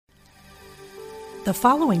The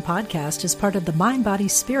following podcast is part of the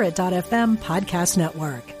MindBodySpirit.fm podcast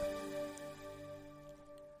network.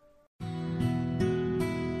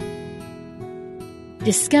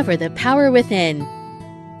 Discover the power within.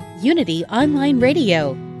 Unity Online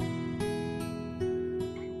Radio.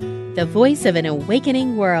 The voice of an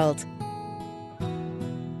awakening world.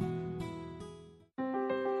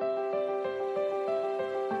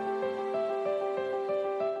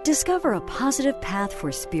 Discover a positive path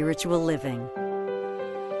for spiritual living.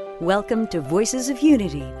 Welcome to Voices of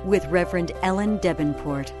Unity with Reverend Ellen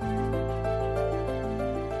Debenport.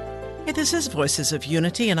 Hey, this is Voices of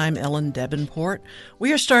Unity, and I'm Ellen Debenport.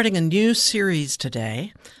 We are starting a new series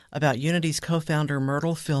today about Unity's co-founder,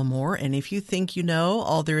 Myrtle Fillmore, and if you think you know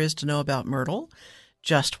all there is to know about Myrtle,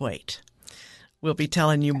 just wait. We'll be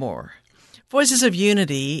telling you more. Voices of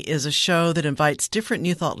Unity is a show that invites different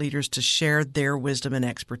New Thought leaders to share their wisdom and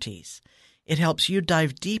expertise. It helps you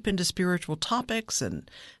dive deep into spiritual topics and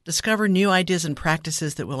discover new ideas and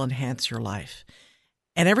practices that will enhance your life.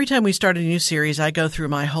 And every time we start a new series, I go through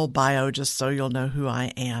my whole bio just so you'll know who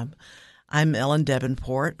I am. I'm Ellen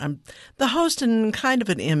Debenport. I'm the host and kind of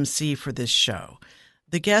an MC for this show.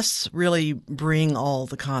 The guests really bring all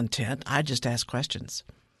the content. I just ask questions.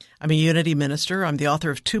 I'm a Unity minister. I'm the author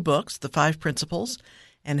of 2 books, The 5 Principles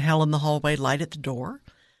and Hell in the Hallway, Light at the Door.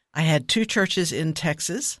 I had 2 churches in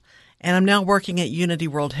Texas, and I'm now working at Unity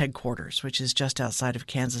World Headquarters, which is just outside of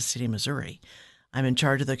Kansas City, Missouri. I'm in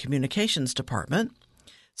charge of the communications department.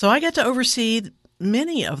 So I get to oversee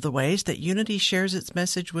many of the ways that Unity shares its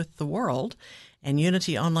message with the world, and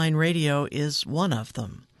Unity Online Radio is one of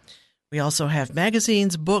them. We also have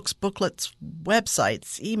magazines, books, booklets,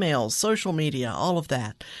 websites, emails, social media, all of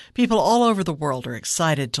that. People all over the world are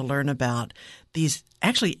excited to learn about these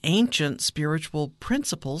actually ancient spiritual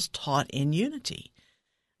principles taught in Unity,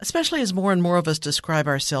 especially as more and more of us describe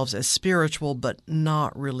ourselves as spiritual but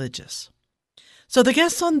not religious. So the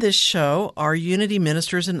guests on this show are Unity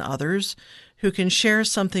ministers and others who can share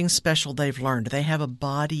something special they've learned. They have a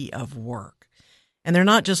body of work. And they're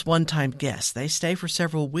not just one-time guests. They stay for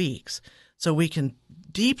several weeks so we can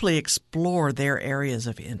deeply explore their areas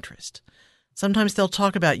of interest. Sometimes they'll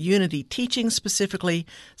talk about Unity teaching specifically.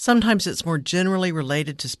 Sometimes it's more generally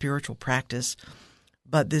related to spiritual practice.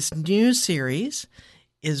 But this new series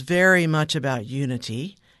is very much about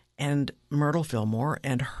Unity and Myrtle Fillmore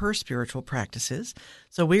and her spiritual practices.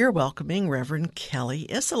 So we are welcoming Reverend Kelly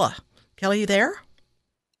Isola. Kelly, you there?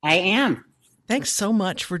 I am. Thanks so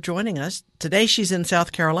much for joining us. Today she's in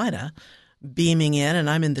South Carolina, beaming in, and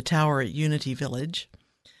I'm in the tower at Unity Village.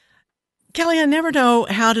 Kelly, I never know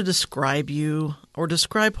how to describe you or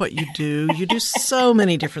describe what you do. You do so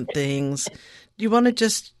many different things. Do you want to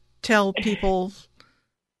just tell people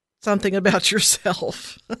something about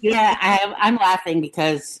yourself? Yeah, I'm laughing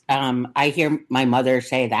because I hear my mother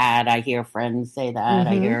say that. I hear friends say that.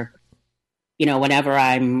 I hear, whenever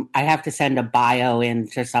I have to send a bio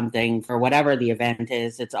into something for whatever the event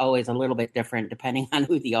is, it's always a little bit different depending on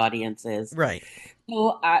who the audience is. Right.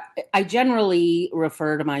 So I generally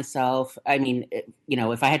refer to myself,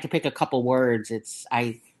 if I had to pick a couple words,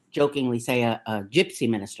 I jokingly say a gypsy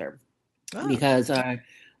minister because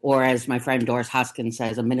or as my friend Doris Hoskins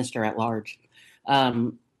says, a minister at large,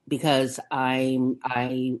 because I'm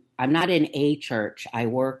not in a church. I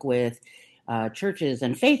work with churches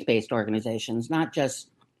and faith-based organizations, not just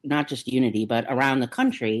Unity, but around the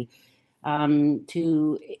country,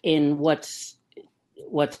 in what's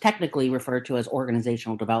technically referred to as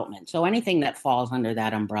organizational development. So anything that falls under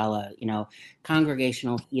that umbrella,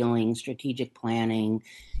 congregational healing, strategic planning,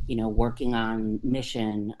 working on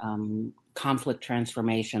mission, conflict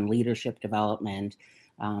transformation, leadership development.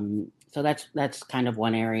 So that's kind of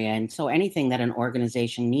one area. And so anything that an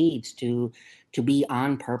organization needs to be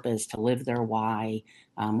on purpose, to live their why,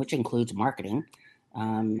 which includes marketing.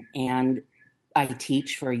 And I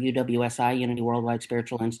teach for UWSI, Unity Worldwide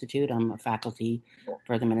Spiritual Institute. I'm a faculty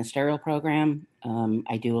for the ministerial program.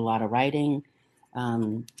 I do a lot of writing.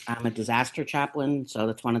 I'm a disaster chaplain, so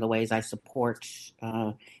that's one of the ways I support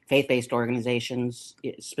faith-based organizations,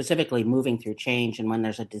 specifically moving through change. And when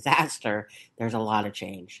there's a disaster, there's a lot of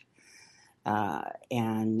change.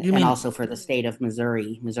 And also for the state of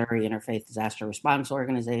Missouri Interfaith Disaster Response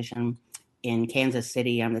Organization. In Kansas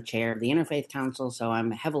City, I'm the chair of the Interfaith Council, so I'm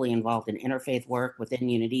heavily involved in interfaith work within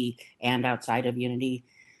Unity and outside of Unity.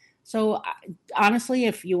 So honestly,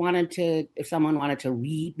 if someone wanted to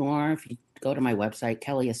read more, if you go to my website,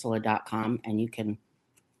 kellyisola.com, and you can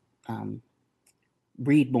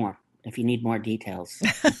read more if you need more details.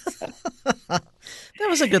 That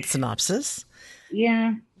was a good synopsis.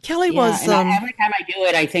 Yeah. Kelly Yeah, was, and every time I do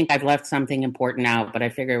it, I think I've left something important out, but I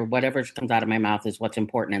figure whatever comes out of my mouth is what's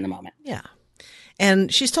important in the moment. yeah.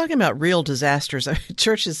 And she's talking about real disasters. I mean,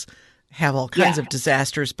 churches have all kinds Yeah. of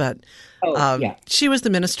disasters, but Yeah. she was the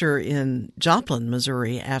minister in Joplin,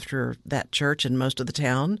 Missouri, after that church and most of the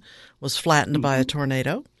town was flattened by a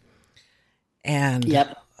tornado, and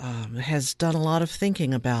Yep. has done a lot of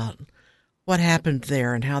thinking about what happened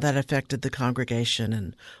there and how that affected the congregation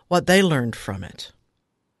and what they learned from it.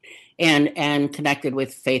 And connected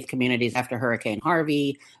with faith communities after Hurricane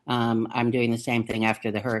Harvey. I'm doing the same thing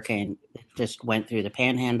after the hurricane that just went through the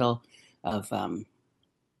panhandle of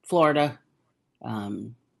Florida,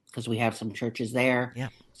 because we have some churches there. Yeah.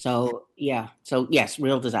 So, yeah. So, yes,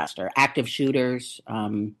 real disaster. Active shooters.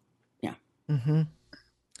 Yeah. Mm-hmm.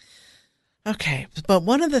 Okay. But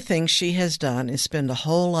one of the things she has done is spend a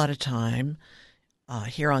whole lot of time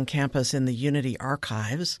here on campus in the Unity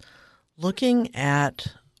archives looking at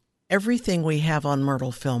everything we have on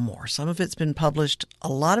Myrtle Fillmore. Some of it's been published, a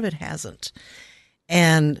lot of it hasn't.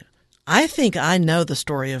 And I think I know the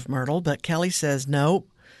story of Myrtle, but Kelly says, no,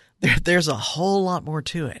 there's a whole lot more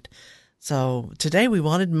to it. So today we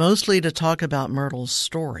wanted mostly to talk about Myrtle's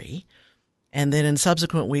story. And then in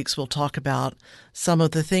subsequent weeks, we'll talk about some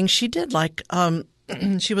of the things she did. Like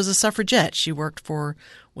she was a suffragette. She worked for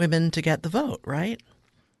women to get the vote, right?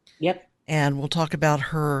 Yep. And we'll talk about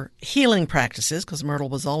her healing practices, because Myrtle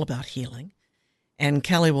was all about healing. And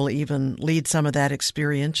Kelly will even lead some of that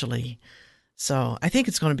experientially. So I think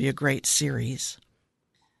it's going to be a great series.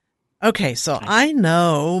 Okay, so I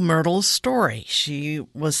know Myrtle's story. She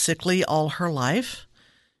was sickly all her life.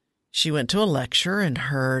 She went to a lecture and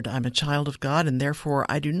heard, I'm a child of God, and therefore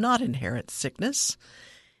I do not inherit sickness.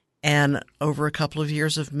 And over a couple of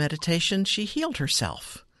years of meditation, she healed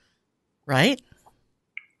herself. Right?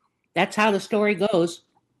 That's how the story goes.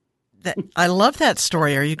 I love that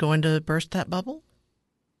story. Are you going to burst that bubble?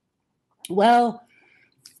 Well,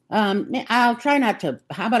 I'll try not to.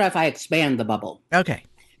 How about if I expand the bubble? Okay.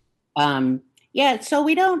 Yeah. So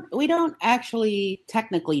we don't actually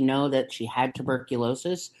technically know that she had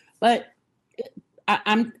tuberculosis, but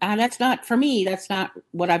that's not, for me, that's not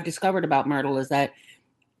what I've discovered about Myrtle, is that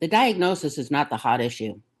the diagnosis is not the hot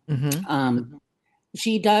issue. Mm-hmm.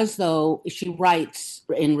 She does, though, she writes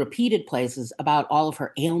in repeated places about all of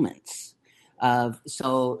her ailments,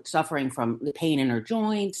 so suffering from the pain in her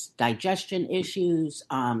joints, digestion issues,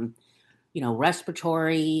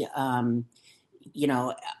 respiratory,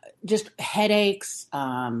 just headaches,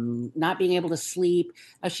 not being able to sleep.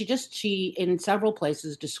 She in several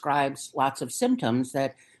places describes lots of symptoms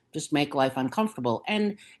that just make life uncomfortable.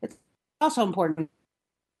 And it's also important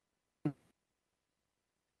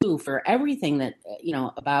for everything that,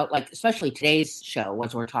 about, like, especially today's show,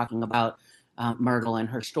 as we're talking about Myrtle and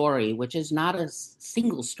her story, which is not a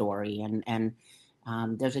single story. And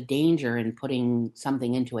there's a danger in putting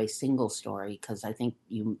something into a single story, because I think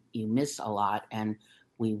you miss a lot, and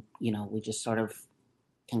we just sort of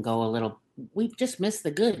can go a little, we just miss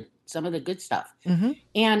some of the good stuff. Mm-hmm.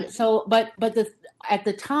 And so, but at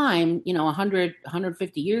the time,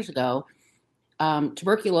 150 years ago,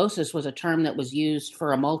 tuberculosis was a term that was used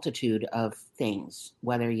for a multitude of things,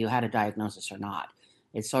 whether you had a diagnosis or not.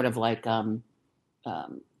 It's sort of like, I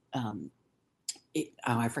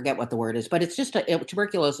forget what the word is, but it's just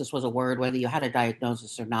tuberculosis was a word, whether you had a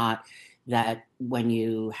diagnosis or not, that when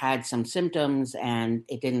you had some symptoms and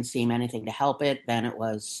it didn't seem anything to help it, then that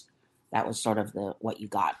was sort of what you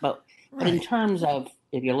got. But in terms of,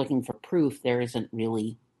 if you're looking for proof, there isn't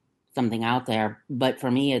really something out there. But for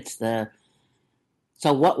me, it's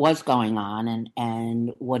so what was going on,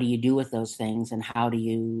 and what do you do with those things, and how do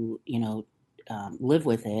you, live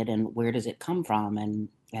with it, and where does it come from,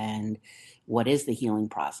 and what is the healing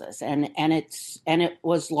process? And it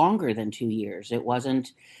was longer than 2 years. It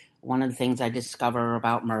wasn't. One of the things I discover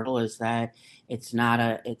about Myrtle is that it's not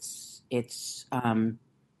at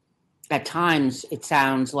times it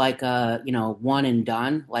sounds like a, one and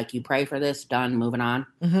done, like you pray for this, done, moving on.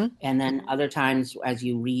 Mm-hmm. And then other times, as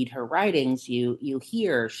you read her writings, you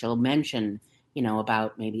hear she'll mention,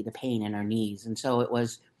 about maybe the pain in her knees. And so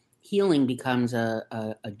healing becomes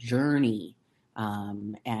a journey,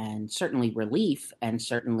 and certainly relief, and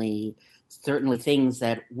certainly things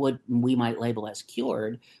that we might label as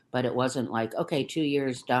cured, but it wasn't like, okay, 2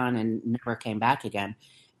 years done and never came back again.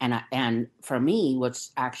 And for me,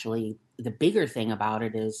 what's actually the bigger thing about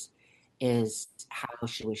it is how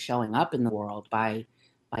she was showing up in the world by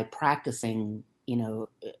practicing,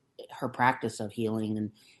 her practice of healing,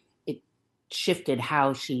 and it shifted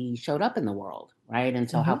how she showed up in the world, right? And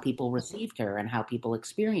so how people received her and how people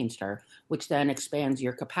experienced her, which then expands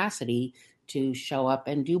your capacity to show up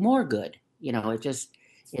and do more good.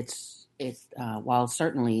 While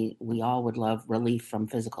certainly we all would love relief from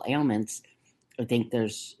physical ailments, I think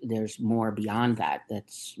there's more beyond that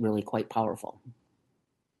that's really quite powerful.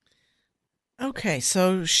 Okay,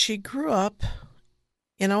 so she grew up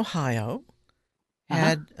in Ohio,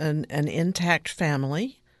 had an intact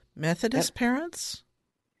family, Methodist parents?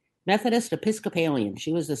 Methodist Episcopalian.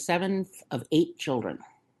 She was the seventh of 8 children.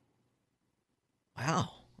 Wow,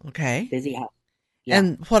 okay. Busy house. Yeah.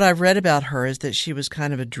 And what I've read about her is that she was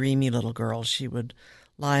kind of a dreamy little girl. She would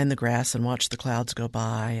lie in the grass and watch the clouds go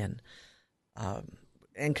by,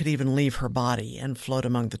 and could even leave her body and float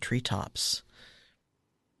among the treetops.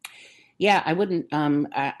 Yeah, I wouldn't.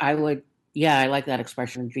 I would. Yeah, I like that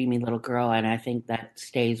expression, dreamy little girl, and I think that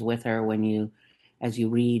stays with her as you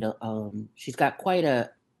read. She's got quite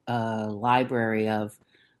a library of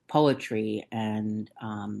poetry and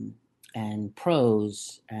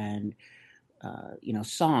prose and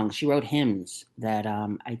songs. She wrote hymns that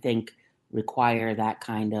I think require that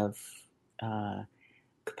kind of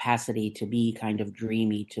capacity to be kind of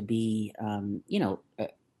dreamy, to be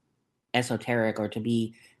esoteric, or to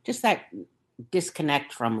be just that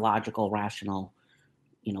disconnect from logical, rational,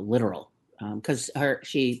 literal. Because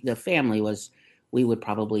the family was, we would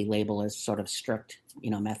probably label as sort of strict,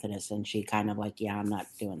 Methodist, and she kind of like, yeah, I'm not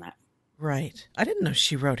doing that. Right. I didn't know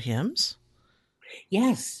she wrote hymns.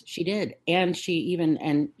 Yes, she did. And she even,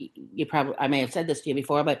 and I may have said this to you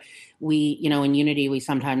before, but we, in Unity, we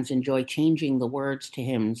sometimes enjoy changing the words to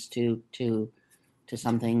hymns to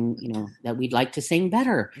something, that we'd like to sing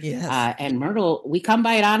better. Yes. And Myrtle, we come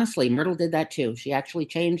by it honestly. Myrtle did that too. She actually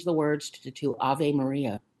changed the words to Ave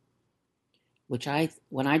Maria, which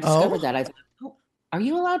when I discovered that, I thought, oh, are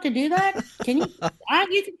you allowed to do that? Can you?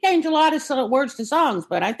 You can change a lot of words to songs,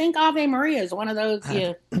 but I think Ave Maria is one of those.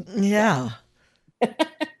 Yeah.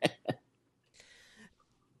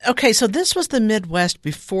 Okay, so this was the Midwest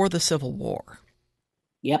before the Civil War.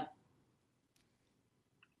 Yep.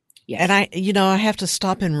 Yes. And I have to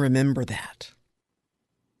stop and remember that.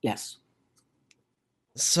 Yes.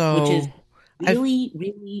 So, which is really,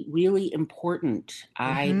 really, really important,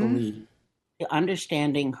 I believe, to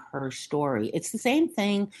understanding her story. It's the same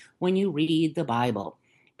thing when you read the Bible.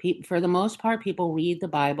 For the most part, people read the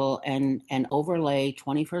Bible and overlay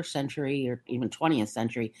 21st century or even 20th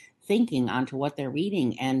century thinking onto what they're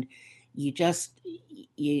reading, and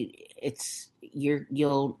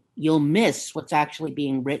you'll miss what's actually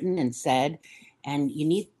being written and said, and you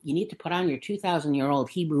need to put on your 2,000-year-old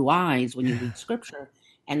Hebrew eyes when you read Scripture.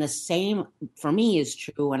 And the same for me is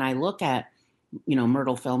true when I look at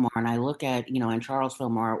Myrtle Fillmore, and I look at and Charles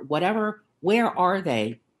Fillmore, whatever. Where are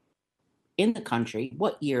they in the country?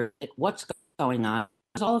 What year? What's going on?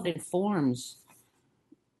 All of it informs,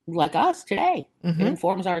 like us today. It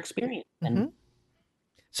informs our experience. And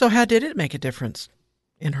so, how did it make a difference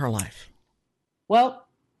in her life? Well,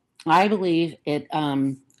 I believe it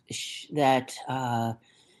that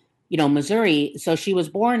Missouri. So she was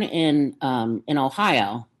born in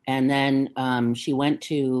Ohio, and then she went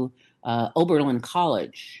to Oberlin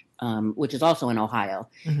College, which is also in Ohio.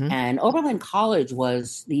 And Oberlin College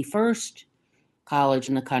was the first college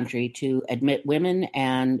in the country to admit women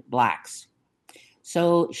and Blacks.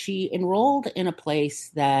 So she enrolled in a place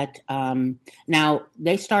that now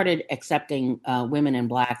they started accepting women and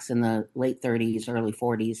Blacks in the late 30s, early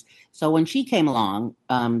 40s. So when she came along,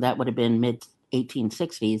 that would have been mid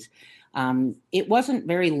 1860s. It wasn't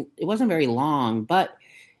very long, but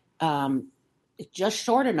just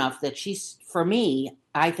short enough that for me,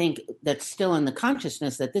 I think that's still in the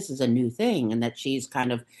consciousness that this is a new thing and that she's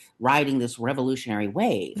kind of riding this revolutionary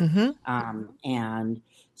wave. And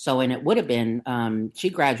so, and it would have been, she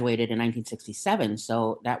graduated in 1967.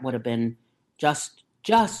 So that would have been just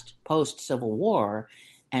post Civil War.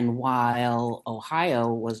 And while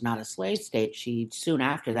Ohio was not a slave state, she soon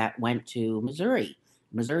after that went to Missouri.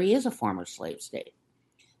 Missouri is a former slave state.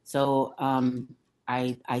 So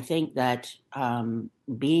I think that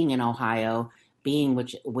being in Ohio,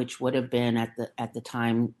 which would have been at the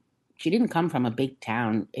time, she didn't come from a big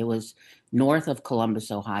town. It was north of Columbus,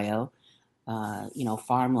 Ohio,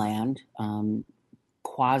 farmland,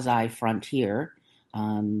 quasi frontier,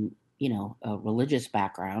 a religious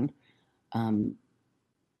background.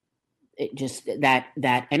 It just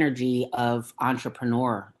that energy of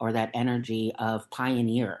entrepreneur, or that energy of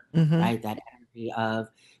pioneer, right? That energy of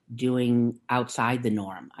doing outside the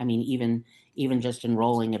norm. I mean, even just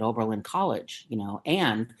enrolling at Oberlin College,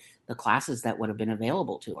 and the classes that would have been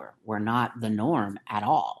available to her were not the norm at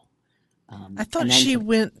all. I thought she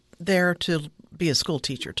went there to be a school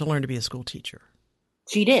teacher, to learn to be a school teacher.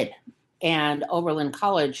 She did. And Oberlin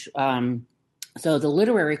College So the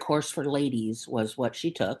literary course for ladies was what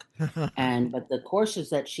she took, but the courses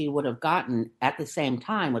that she would have gotten at the same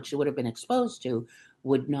time, what she would have been exposed to,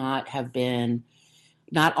 would not have been.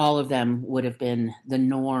 Not all of them would have been the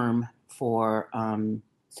norm for,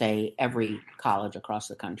 say, every college across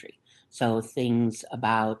the country. So things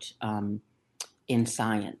about in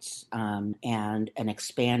science and an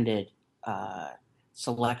expanded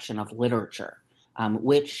selection of literature,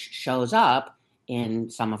 which shows up in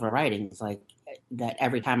some of her writings, like that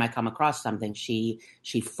every time I come across something, she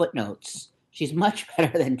footnotes. She's much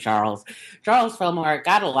better than Charles. Charles Fillmore,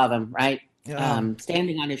 gotta love him, right? Yeah.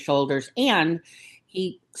 Standing on his shoulders. And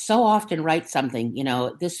he so often writes something,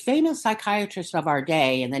 this famous psychiatrist of our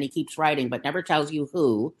day, and then he keeps writing, but never tells you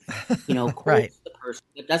who, quotes Right. the person,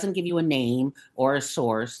 but doesn't give you a name or a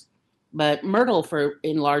source. But Myrtle,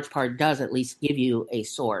 in large part, does at least give you a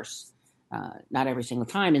source, not every single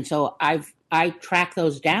time. And so I track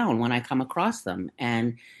those down when I come across them,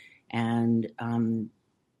 and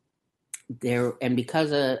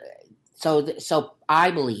because of so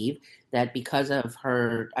I believe that because of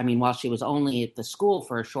her, while she was only at the school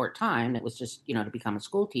for a short time, it was just, to become a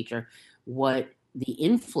school teacher, what the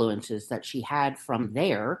influences that she had from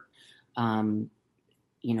there,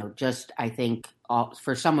 just, I think,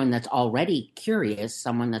 for someone that's already curious,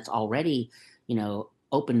 someone that's already,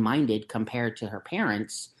 open-minded compared to her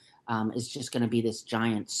parents, is just going to be this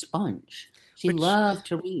giant sponge. She loved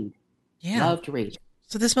to read. Yeah. Loved to read.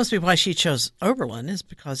 So this must be why she chose Oberlin, is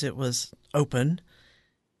because it was open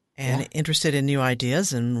and interested in new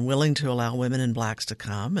ideas and willing to allow women and blacks to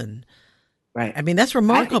come. And right. That's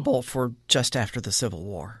remarkable for just after the Civil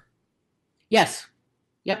War. Yes.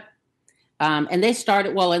 Yep. And they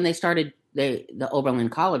started, the Oberlin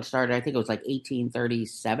College started, I think it was like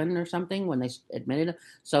 1837 or something when they admitted it.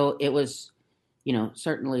 So it was,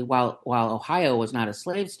 certainly while Ohio was not a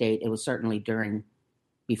slave state, it was certainly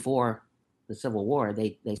before the Civil War,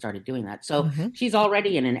 they started doing that. So she's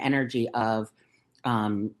already in an energy of,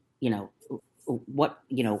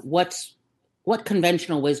 what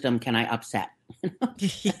conventional wisdom can I upset?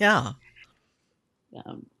 Yeah.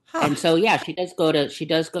 And so, she does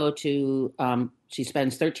go to, she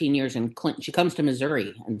spends 13 years in Clinton. She comes to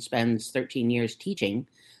Missouri and spends 13 years teaching.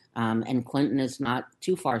 And Clinton is not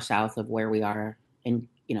too far south of where we are in,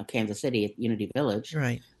 Kansas City at Unity Village.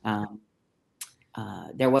 Right.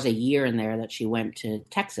 There was a year in there that she went to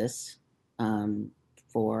Texas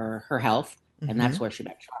for her health, and that's where she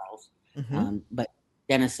met Charles. But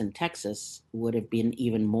Denison, Texas would have been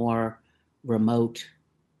even more remote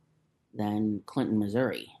than Clinton,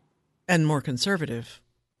 Missouri. And more conservative.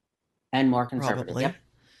 Probably. Yep.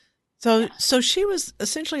 So she was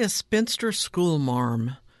essentially a spinster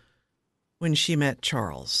schoolmarm when she met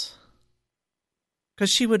Charles. Because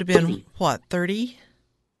she would have been, 30?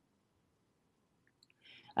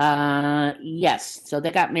 Yes. So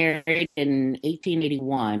they got married in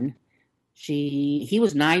 1881. He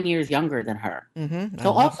was 9 years younger than her.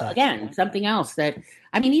 So also, again, something else that,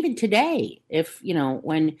 even today, if,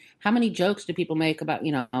 how many jokes do people make about,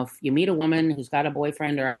 if you meet a woman who's got a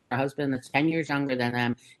boyfriend or a husband that's 10 years younger than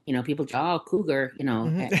them, people go, oh, cougar,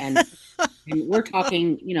 and we're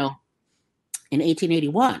talking, in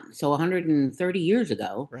 1881, so 130 years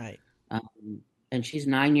ago. Right. And she's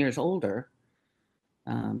 9 years older.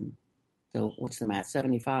 So what's the math?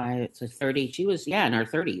 75, so 30. She was, in her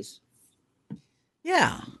 30s.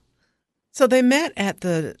 Yeah. So they met at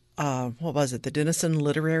the, the Denison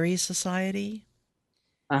Literary Society.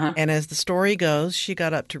 And as the story goes, she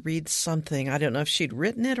got up to read something. I don't know if she'd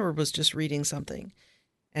written it or was just reading something.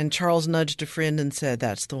 And Charles nudged a friend and said,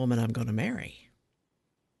 that's the woman I'm going to marry.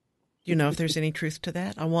 Do you know if there's any truth to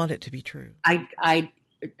that? I want it to be true.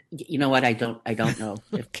 You know what? I don't know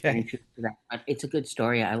if there's any truth to that, but it's a good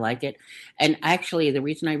story. I like it. And actually, the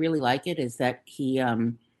reason I really like it is that he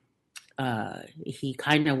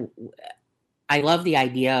kind of, I love the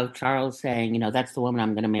idea of Charles saying, that's the woman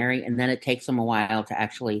I'm going to marry. And then it takes him a while to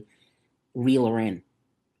actually reel her in.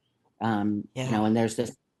 And there's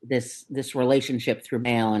this relationship through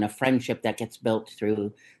mail and a friendship that gets built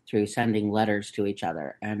through sending letters to each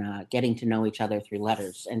other and getting to know each other through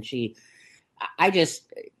letters. And I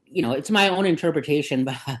just, it's my own interpretation,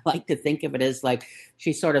 but I like to think of it as like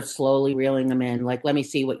she's sort of slowly reeling them in. Like, let me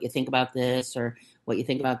see what you think about this or what you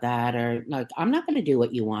think about that. Or like, I'm not going to do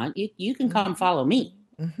what you want. You can come follow me.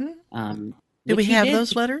 Do we have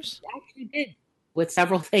those letters? He actually did. With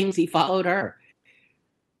several things, he followed her.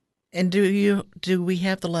 And do we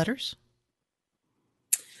have the letters?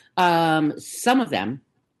 Some of them.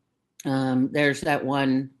 There's that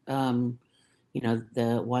one,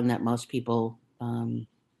 the one that most people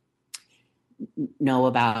know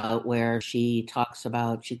about, where she talks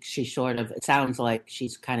about, she sort of, it sounds like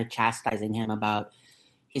she's kind of chastising him about,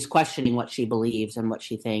 he's questioning what she believes and what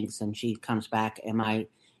she thinks. And she comes back, am I,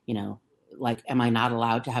 am I not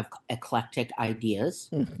allowed to have eclectic ideas?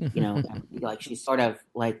 Like she's sort of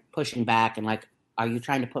like pushing back and like, are you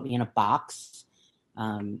trying to put me in a box?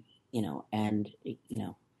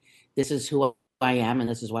 This is who I am and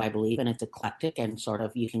this is what I believe, and it's eclectic, and sort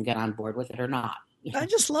of you can get on board with it or not. I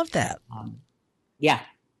just love that. Yeah.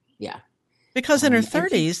 Because in her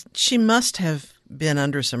 30s, she must have been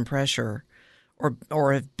under some pressure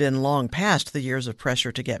or have been long past the years of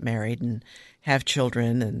pressure to get married and have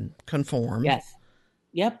children and conform. Yes.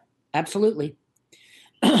 Yep. Absolutely.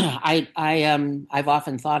 I've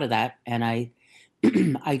often thought of that, and I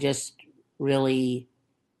just really,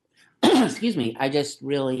 excuse me, I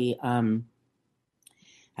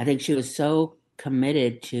think she was so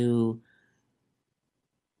committed to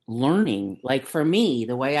learning. Like for me,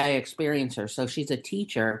 the way I experience her, so she's a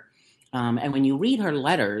teacher, and when you read her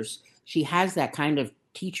letters, she has that kind of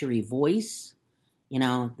teachery voice,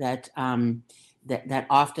 that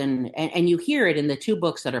often, and you hear it in the two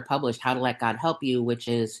books that are published, How to Let God Help You, which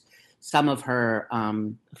is some of her,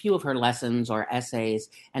 a few of her lessons or essays,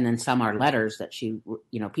 and then some are letters that she,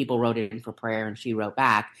 people wrote in for prayer and she wrote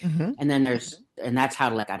back. Mm-hmm. And then and that's How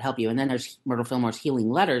to Let God Help You. And then there's Myrtle Fillmore's Healing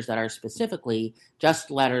Letters that are specifically just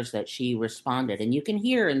letters that she responded. And you can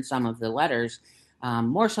hear in some of the letters,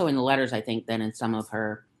 more so in the letters, I think, than in some of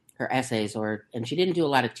her essays, and she didn't do a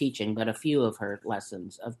lot of teaching, but a few of her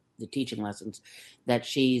lessons, of the teaching lessons that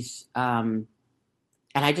she's, and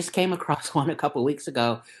I just came across one a couple of weeks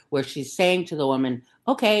ago where she's saying to the woman,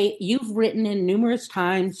 okay, you've written in numerous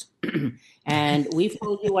times and we've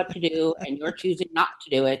told you what to do and you're choosing not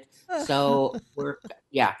to do it. So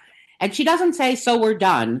And she doesn't say, so we're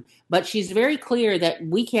done, but she's very clear that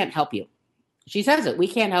we can't help you. She says it, we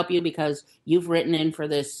can't help you because you've written in for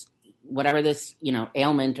this, whatever this,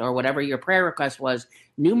 ailment or whatever your prayer request was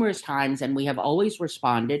numerous times, and we have always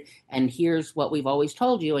responded, and here's what we've always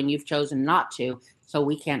told you, and you've chosen not to, so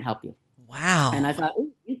we can't help you. Wow. And I thought,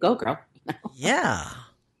 ooh, you go, girl. Yeah.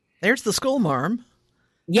 There's the school marm.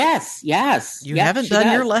 Yes. You haven't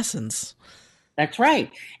done your lessons. That's right.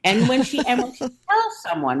 And when she tells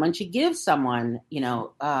someone, when she gives someone,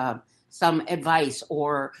 some advice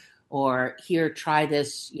or here, try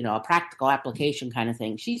this, a practical application kind of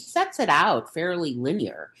thing, she sets it out fairly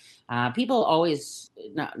linear. People always,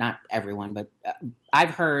 not everyone, but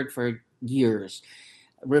I've heard for years,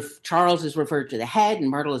 Charles is referred to the head and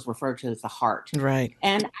Myrtle is referred to as the heart. Right.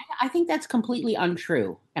 And I think that's completely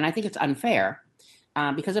untrue. And I think it's unfair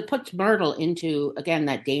because it puts Myrtle into, again,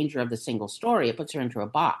 that danger of the single story. It puts her into a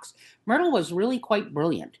box. Myrtle was really quite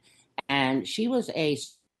brilliant. And she was a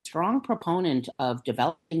strong proponent of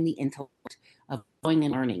developing the intellect, of going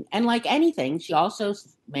and learning. And like anything, she also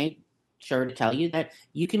made sure to tell you that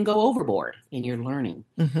you can go overboard in your learning.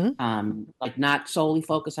 Mm-hmm. Like not solely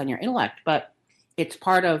focus on your intellect, but it's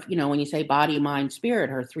part of, when you say body, mind, spirit,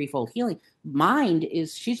 her threefold healing, mind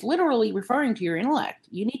is, she's literally referring to your intellect.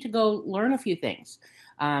 You need to go learn a few things.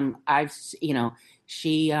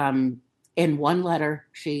 She, in one letter,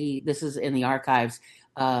 this is in the archives,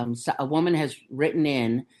 so a woman has written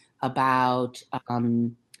in about,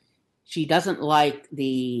 she doesn't like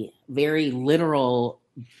the very literal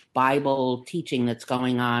Bible teaching that's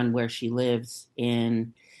going on where she lives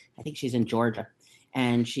in, I think she's in Georgia.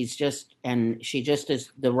 And she just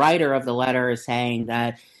is, the writer of the letter is saying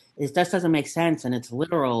that it just doesn't make sense and it's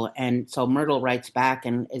literal. And so Myrtle writes back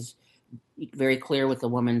and is very clear with the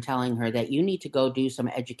woman, telling her that you need to go do some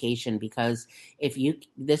education, because if you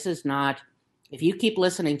keep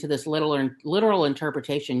listening to this literal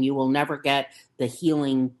interpretation, you will never get the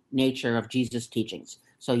healing nature of Jesus' teachings.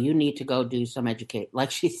 So you need to go do some educate. Like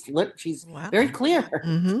she's wow. Very clear.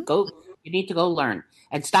 Mm-hmm. You need to go learn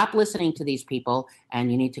and stop listening to these people,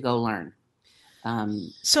 and you need to go learn.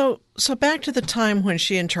 So back to the time when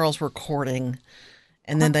she and Charles were courting,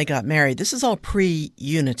 and then they got married. This is all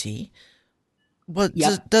pre-unity.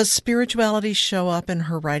 Does spirituality show up in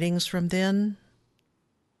her writings from then?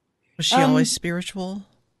 Was she always spiritual?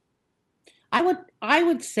 I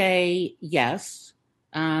would say yes,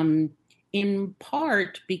 in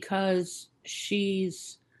part because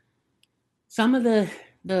she's, some of the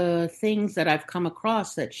things that I've come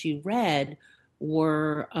across that she read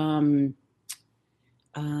were,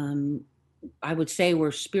 I would say,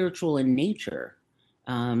 were spiritual in nature.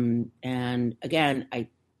 And again,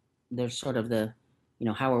 there's sort of the,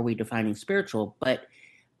 how are we defining spiritual? But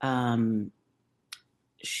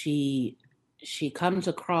she comes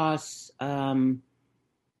across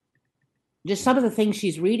just some of the things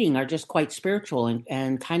she's reading are just quite spiritual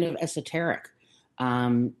and kind of esoteric.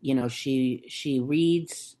 She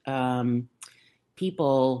reads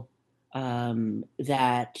people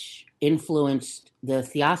that influenced the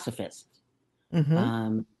Theosophists,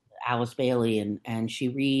 Alice Bailey, and she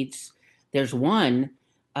reads. There's one.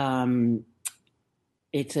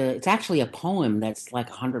 It's actually a poem that's like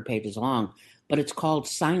 100 pages long, but it's called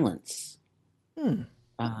Silence. And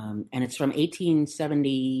it's from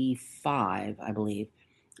 1875, I believe.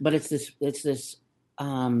 But it's this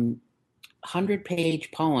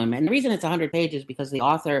 100-page poem. And the reason it's 100 pages is because the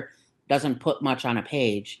author doesn't put much on a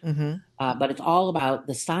page. But it's all about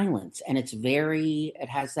the silence. And it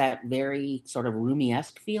has that very sort of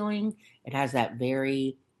Rumi-esque feeling. It has that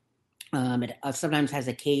very, it sometimes has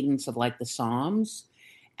a cadence of like the Psalms.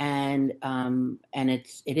 And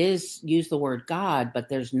it is use the word God, but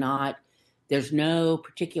there's no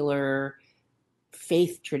particular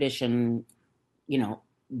faith tradition,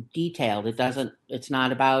 detailed. It's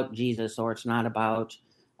not about Jesus, or it's not about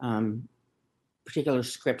particular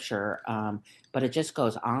scripture, but it just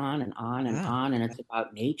goes on and on and on. And it's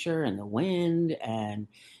about nature and the wind, and,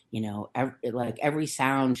 every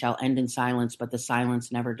sound shall end in silence, but the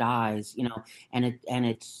silence never dies, and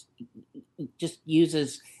it just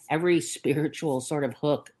uses every spiritual sort of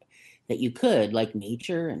hook that you could, like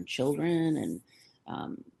nature and children and,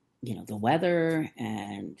 the weather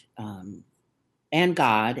and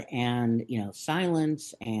God and,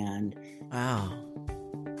 silence and. Wow.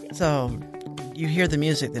 So you hear the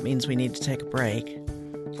music, that means we need to take a break.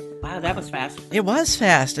 Wow, that was fast. It was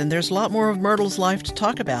fast, and there's a lot more of Myrtle's life to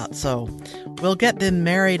talk about. So we'll get them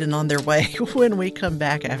married and on their way when we come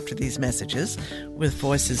back after these messages with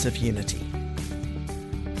Voices of Unity.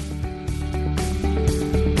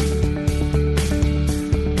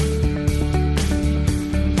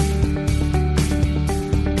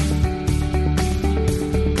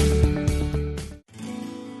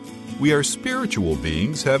 We are spiritual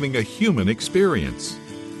beings having a human experience.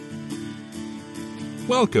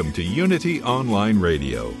 Welcome to Unity Online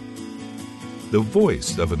Radio, the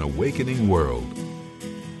voice of an awakening world.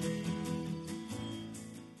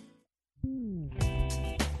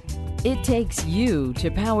 It takes you to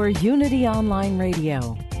power Unity Online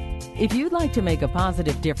Radio. If you'd like to make a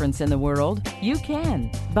positive difference in the world, you can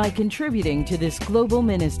by contributing to this global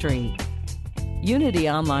ministry. Unity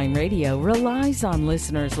Online Radio relies on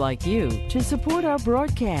listeners like you to support our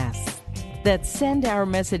broadcasts that send our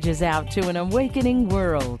messages out to an awakening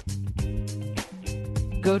world.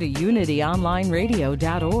 Go to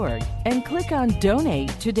unityonlineradio.org and click on Donate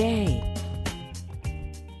today.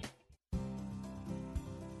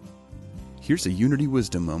 Here's a Unity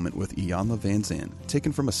Wisdom moment with Iyanla Vanzant,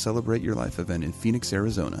 taken from a Celebrate Your Life event in Phoenix,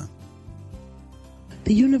 Arizona.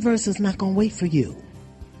 The universe is not going to wait for you.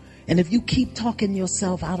 And if you keep talking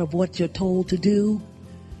yourself out of what you're told to do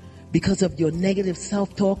because of your negative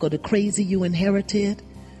self-talk or the crazy you inherited,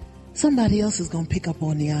 somebody else is going to pick up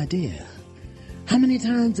on the idea. How many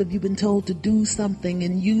times have you been told to do something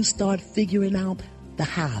and you start figuring out the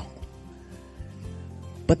how?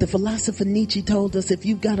 But the philosopher Nietzsche told us if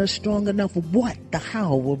you've got a strong enough what, the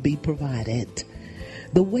how will be provided.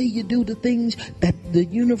 The way you do the things that the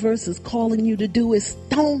universe is calling you to do is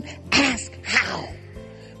don't ask how.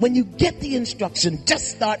 When you get the instruction,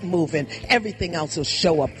 just start moving. Everything else will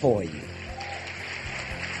show up for you.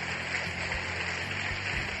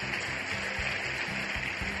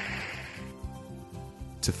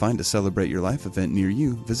 To find a Celebrate Your Life event near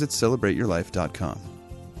you, visit celebrateyourlife.com.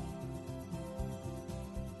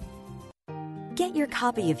 Get your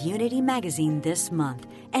copy of Unity Magazine this month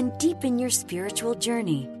and deepen your spiritual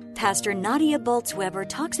journey. Pastor Nadia Boltz-Weber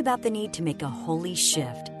talks about the need to make a holy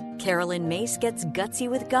shift. Carolyn Mace gets gutsy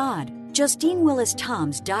with God. Justine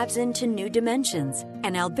Willis-Toms dives into new dimensions.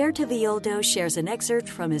 And Alberto Villoldo shares an excerpt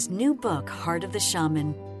from his new book, Heart of the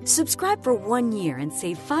Shaman. Subscribe for 1 year and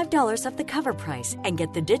save $5 off the cover price and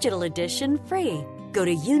get the digital edition free. Go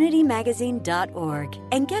to unitymagazine.org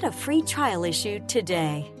and get a free trial issue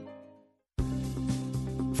today.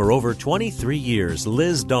 For over 23 years,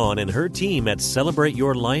 Liz Dawn and her team at Celebrate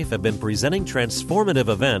Your Life have been presenting transformative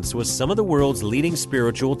events with some of the world's leading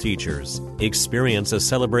spiritual teachers. Experience a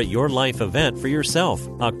Celebrate Your Life event for yourself,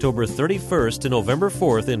 October 31st to November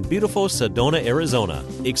 4th in beautiful Sedona, Arizona.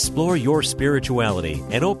 Explore your spirituality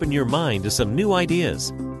and open your mind to some new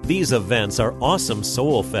ideas. These events are awesome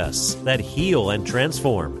soul fests that heal and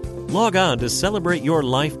transform. Log on to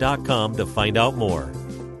celebrateyourlife.com to find out more.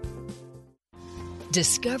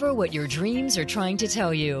 Discover what your dreams are trying to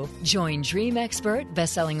tell you. Join dream expert,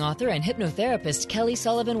 best-selling author, and hypnotherapist Kelly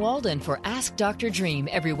Sullivan Walden for Ask Dr. Dream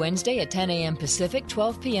every Wednesday at 10 a.m. Pacific,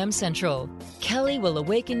 12 p.m. Central. Kelly will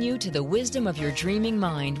awaken you to the wisdom of your dreaming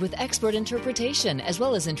mind with expert interpretation, as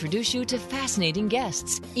well as introduce you to fascinating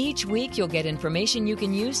guests. Each week, you'll get information you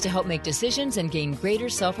can use to help make decisions and gain greater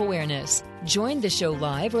self-awareness. Join the show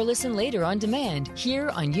live or listen later on demand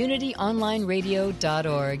here on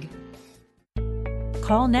unityonlineradio.org.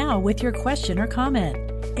 Call now with your question or comment.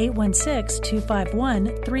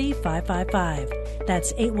 816-251-3555.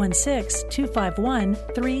 That's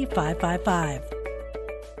 816-251-3555.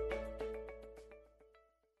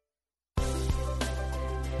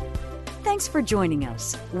 Thanks for joining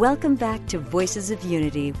us. Welcome back to Voices of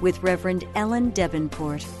Unity with Reverend Ellen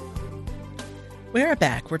Debenport. We're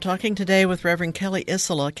back. We're talking today with Reverend Kelly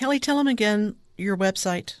Isola. Kelly, tell them again your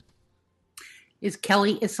website. Is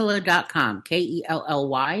kellyisola.com,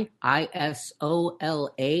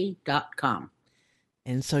 KELLYISOLA.com.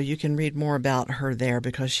 And so you can read more about her there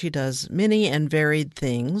because she does many and varied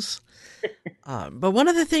things. But one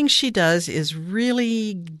of the things she does is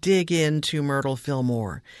really dig into Myrtle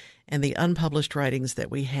Fillmore and the unpublished writings that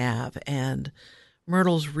we have and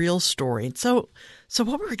Myrtle's real story. So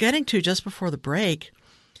what we were getting to just before the break,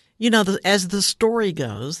 as the story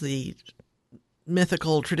goes, the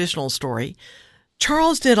mythical traditional story,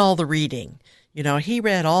 Charles did all the reading. He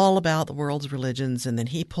read all about the world's religions, and then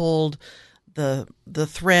he pulled the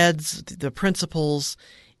threads, the principles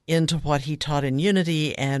into what he taught in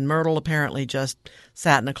Unity, and Myrtle apparently just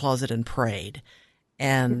sat in a closet and prayed.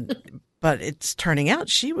 But it's turning out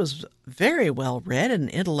she was very well read and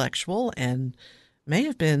intellectual and may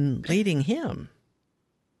have been leading him.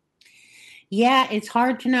 Yeah, it's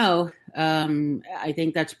hard to know. I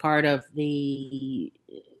think that's part of the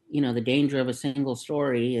danger of a single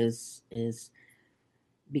story is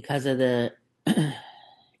because of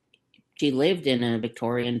she lived in a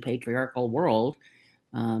Victorian patriarchal world,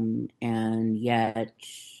 and yet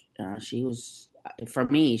she was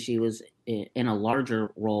in a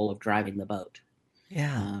larger role of driving the boat.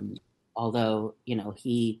 Yeah. Although,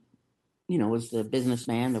 he, was the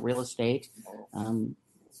businessman, the real estate,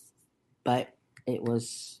 but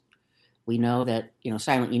we know that,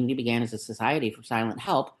 Silent Unity began as a society for silent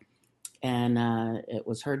help, and it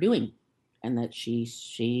was her doing, and that she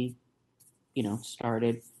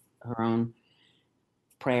started her own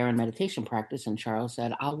prayer and meditation practice, and Charles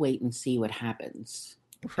said, I'll wait and see what happens.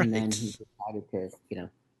 Right. And then he decided to,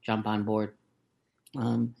 jump on board.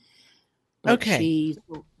 But okay.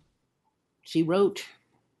 She wrote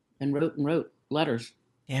and wrote letters.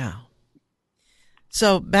 Yeah.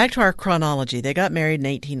 So back to our chronology. They got married in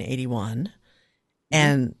 1881,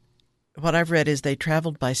 and what I've read is they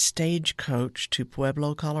traveled by stagecoach to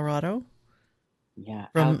Pueblo, Colorado. Yeah.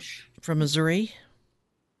 From Missouri.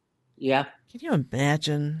 Yeah. Can you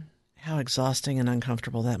imagine how exhausting and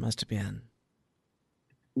uncomfortable that must have been?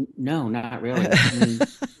 No, not really.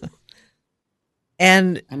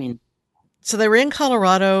 So they were in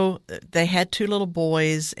Colorado. They had two little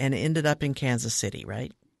boys and ended up in Kansas City,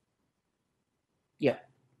 right? Yeah.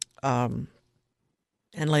 And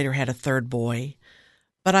later had a third boy.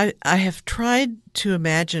 But I have tried to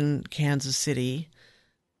imagine Kansas City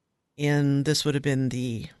this would have been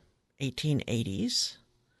the 1880s.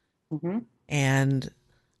 Mm-hmm. And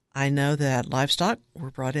I know that livestock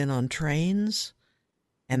were brought in on trains,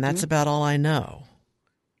 and that's about all I know.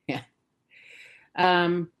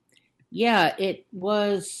 Yeah. It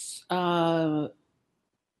was,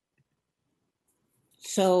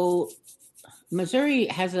 so Missouri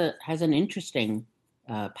has an interesting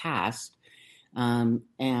past. And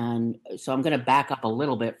so I'm going to back up a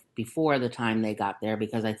little bit before the time they got there,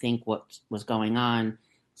 because I think what was going on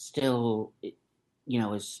still,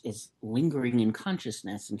 is lingering in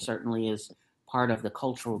consciousness and certainly is part of the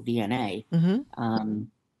cultural DNA. Mm-hmm.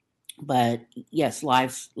 But yes,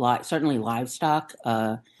 certainly livestock.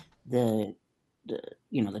 The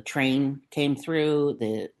train came through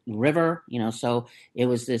the river. So it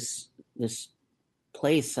was this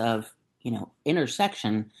place of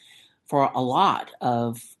intersection for a lot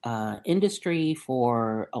of industry,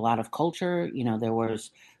 for a lot of culture. There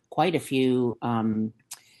was quite a few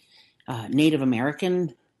Native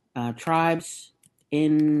American tribes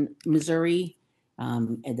in Missouri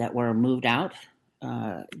that were moved out.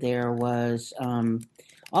 There was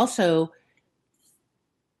also,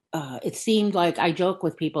 it seemed like, I joke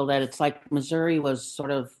with people that it's like Missouri was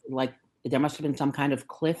sort of like, there must have been some kind of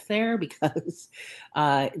cliff there, because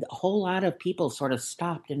a whole lot of people sort of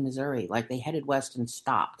stopped in Missouri. Like they headed west and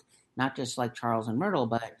stopped, not just like Charles and Myrtle,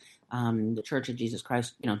 but The Church of Jesus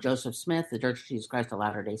Christ, Joseph Smith, the Church of Jesus Christ of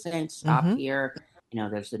Latter-day Saints stopped here.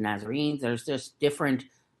 There's the Nazarenes. There's just different,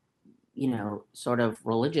 sort of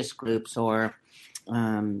religious groups or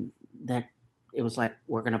that it was like,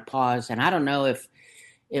 we're going to pause. And I don't know if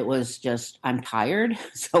it was just, I'm tired,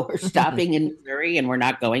 so we're stopping in Missouri and we're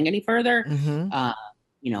not going any further.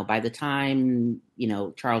 By the time,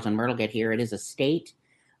 Charles and Myrtle get here, it is a state.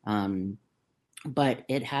 But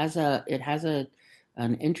it has an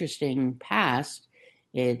interesting past.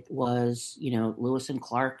 It was, Lewis and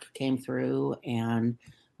Clark came through, and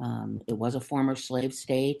it was a former slave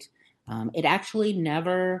state. It actually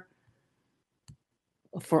never,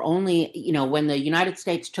 for only, when the United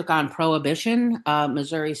States took on prohibition,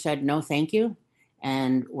 Missouri said no, thank you,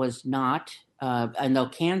 and was not. And though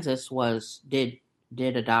Kansas did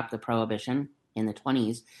adopt the prohibition in the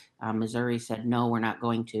 1920s, Missouri said no, we're not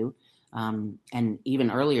going to. And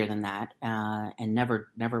even earlier than that, and never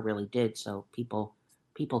really did. So people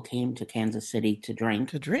came to Kansas City to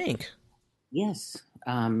drink. Yes.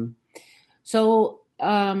 And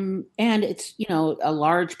it's, a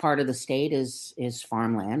large part of the state is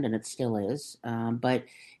farmland, and it still is. But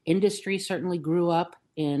industry certainly grew up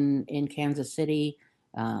in Kansas City.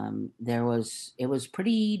 It was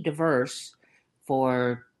pretty diverse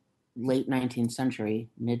for mid to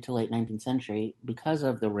late 19th century, because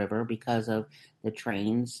of the river, because of the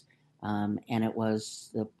trains, and it was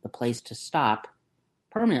the place to stop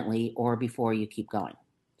permanently or before you keep going.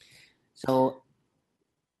 So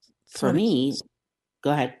for me,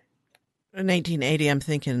 go ahead. In 1880, I'm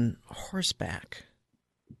thinking horseback.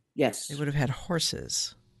 Yes. They would have had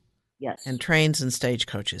horses. Yes. And trains and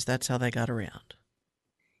stagecoaches. That's how they got around.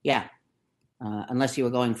 Yeah. Unless you were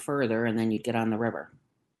going further, and then you'd get on the river.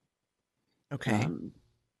 Okay.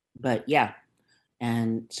 But yeah.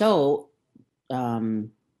 And so, while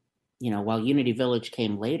Unity Village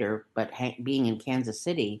came later, but being in Kansas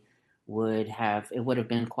City would have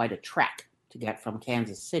been quite a trek to get from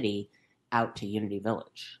Kansas City out to Unity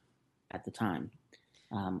Village at the time,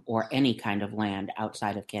 or any kind of land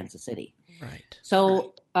outside of Kansas City. Right.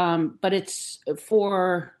 So, but it's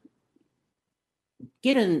for,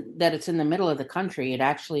 given that it's in the middle of the country, it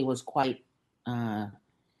actually was quite,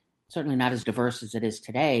 certainly not as diverse as it is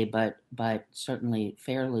today, but certainly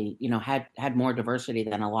fairly, had more diversity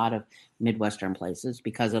than a lot of Midwestern places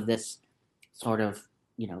because of this sort of,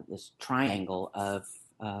 this triangle of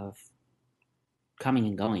coming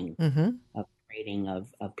and going, of trading,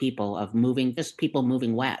 of people, of moving, just people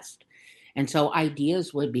moving west. And so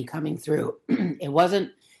ideas would be coming through. It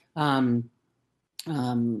wasn't, they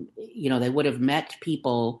would have met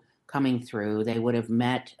people coming through. They would have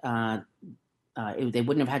met, they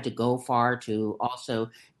wouldn't have had to go far to also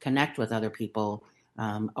connect with other people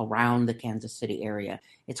around the Kansas City area.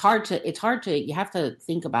 You have to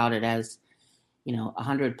think about it as,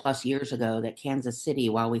 100 plus years ago, that Kansas City,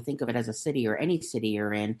 while we think of it as a city or any city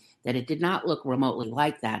you're in, that it did not look remotely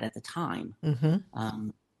like that at the time. There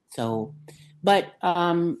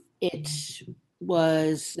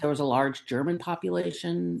was a large German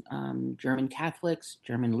population, German Catholics,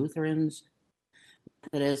 German Lutherans,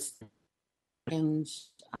 Methodists.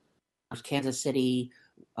 Kansas City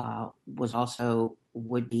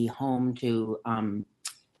would be home to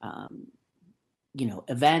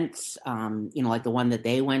events, like the one that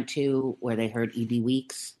they went to where they heard E.B.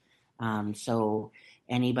 Weeks. So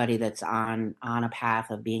anybody that's on a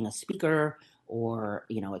path of being a speaker or,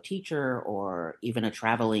 a teacher or even a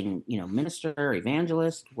traveling, minister,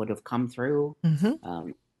 evangelist would have come through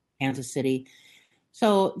Kansas City.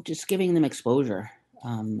 So just giving them exposure.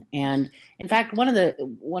 And in fact, one of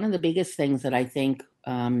the biggest things that I think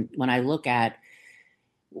when I look at,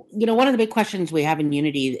 one of the big questions we have in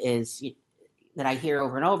Unity is that I hear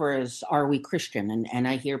over and over is, are we Christian? And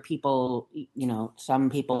I hear people, some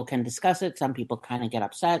people can discuss it. Some people kind of get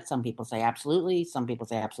upset. Some people say absolutely. Some people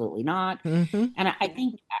say absolutely not. And I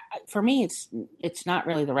think for me, it's not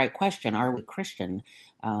really the right question. Are we Christian?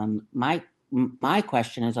 My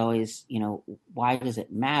question is always, why does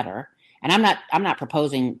it matter? And I'm not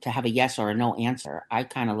proposing to have a yes or a no answer. I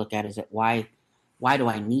kind of look at it as why do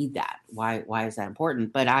I need that? Why is that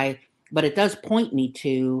important? But it does point me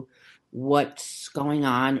to what's going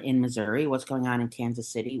on in Missouri, what's going on in Kansas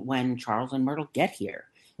City when Charles and Myrtle get here,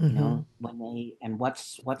 when and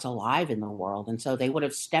what's alive in the world. And so they would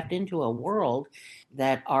have stepped into a world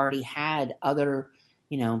that already had other,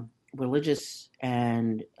 religious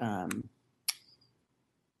and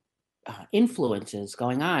influences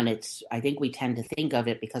going on. I think we tend to think of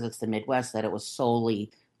it, because it's the Midwest, that it was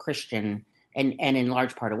solely Christian, and in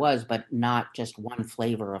large part it was, but not just one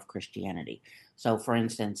flavor of Christianity. So for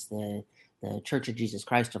instance, the the Church of Jesus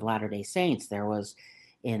Christ of Latter-day Saints. There was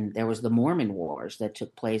the Mormon Wars that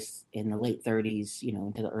took place in the late 30s,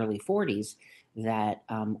 into the early 40s. That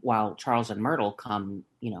while Charles and Myrtle come,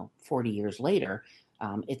 40 years later,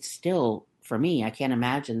 it's still, for me, I can't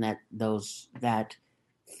imagine that that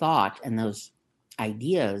thought and those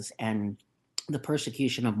ideas and the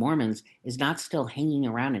persecution of Mormons is not still hanging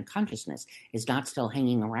around in consciousness, is not still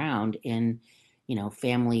hanging around in,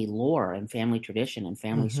 family lore and family tradition and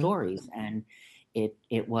family stories. And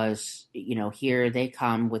it was, here they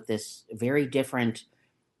come with this very different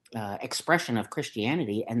expression of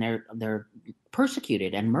Christianity, and they're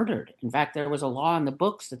persecuted and murdered. In fact, there was a law in the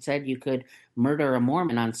books that said you could murder a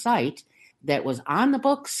Mormon on sight that was on the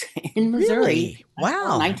books in Missouri. Really?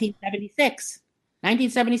 Wow.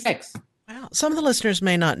 1976. Wow. Some of the listeners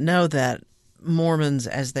may not know that Mormons,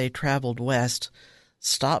 as they traveled west,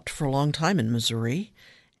 stopped for a long time in Missouri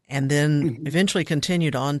and then eventually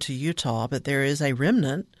continued on to Utah, but there is a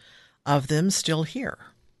remnant of them still here.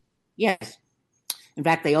 Yes. In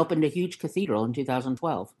fact, they opened a huge cathedral in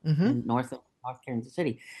 2012 in North Kansas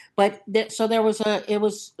City. But so there was it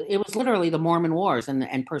was literally the Mormon Wars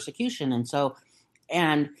and persecution.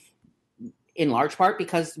 And in large part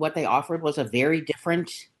because what they offered was a very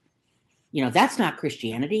different, that's not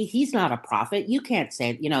Christianity. He's not a prophet. You can't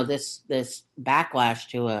say, this backlash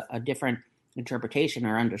to a different interpretation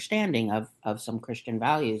or understanding of some Christian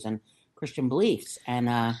values and Christian beliefs.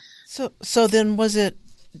 And so then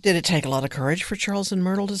did it take a lot of courage for Charles and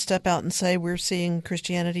Myrtle to step out and say, we're seeing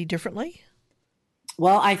Christianity differently?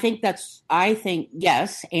 Well, I think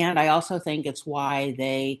yes. And I also think it's why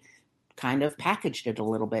they kind of packaged it a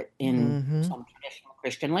little bit in some traditional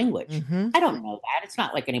Christian language. I don't know that. It's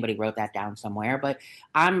not like anybody wrote that down somewhere, but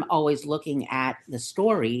I'm always looking at the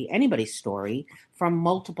story, anybody's story, from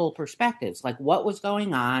multiple perspectives. Like what was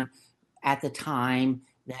going on at the time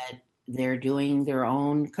that they're doing their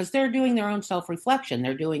own self-reflection.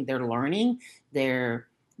 They're learning, they're,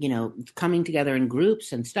 coming together in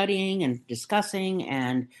groups and studying and discussing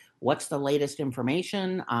and what's the latest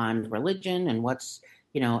information on religion and what's,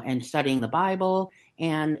 and studying the Bible.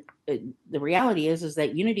 And the reality is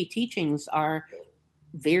that unity teachings are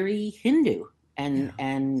very Hindu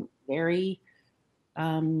and very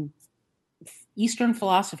Eastern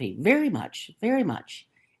philosophy, very much.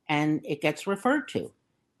 And it gets referred to.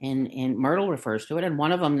 And Myrtle refers to it, and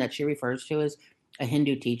one of them that she refers to is a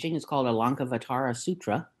Hindu teaching. It's called a Lankavatara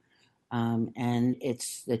Sutra, and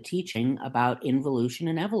it's the teaching about involution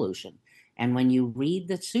and evolution. And when you read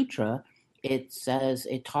the sutra, it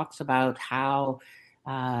talks about how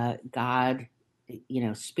God,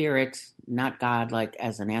 spirit, not God like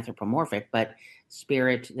as an anthropomorphic, but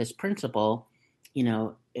spirit, this principle,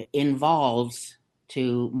 involves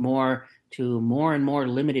to more and more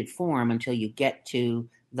limited form until you get to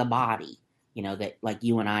the body, that like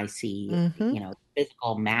you and I see,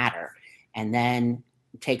 physical matter, and then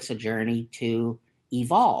takes a journey to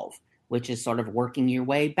evolve, which is sort of working your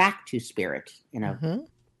way back to spirit, in a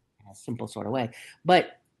simple sort of way.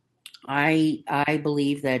 But I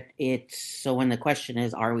believe that so when the question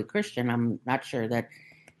is, are we Christian? I'm not sure that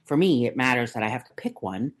for me, it matters that I have to pick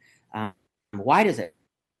one. Why does it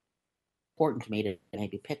important to me to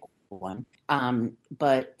maybe pick one?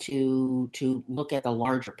 But to look at the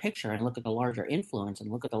larger picture and look at the larger influence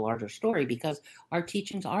and look at the larger story, because our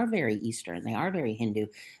teachings are very Eastern, they are very Hindu,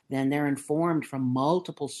 then they're informed from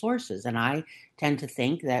multiple sources. And I tend to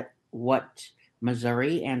think that what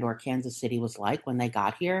Missouri and or Kansas City was like when they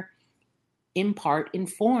got here, in part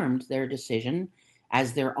informed their decision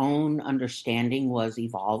as their own understanding was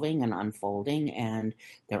evolving and unfolding and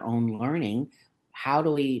their own learning. How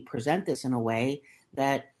do we present this in a way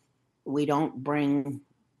that we don't bring,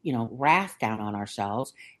 wrath down on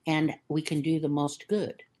ourselves, and we can do the most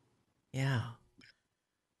good? Yeah.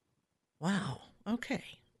 Wow. Okay.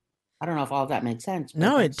 I don't know if all of that makes sense.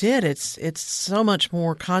 No, it did. It's so much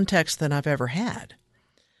more context than I've ever had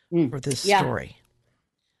for this story.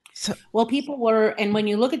 So, well, people were, and when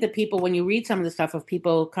you look at the people, when you read some of the stuff of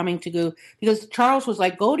people coming to go, because Charles was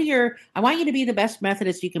like, I want you to be the best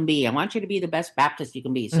Methodist you can be. I want you to be the best Baptist you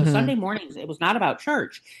can be. So Sunday mornings, it was not about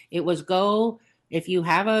church. It was if you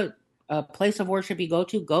have a place of worship you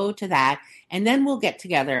go to that. And then we'll get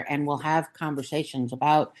together and we'll have conversations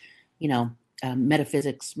about,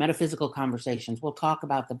 metaphysical conversations. We'll talk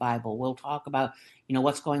about the Bible. We'll talk about,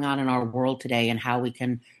 what's going on in our world today and how we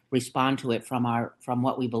can respond to it from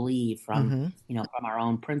what we believe, from our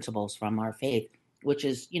own principles, from our faith, which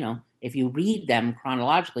is, if you read them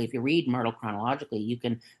chronologically, if you read Myrtle chronologically, you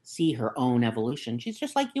can see her own evolution. She's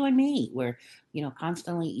just like you and me. We're,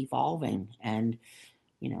 constantly evolving and,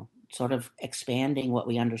 sort of expanding what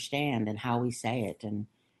we understand and how we say it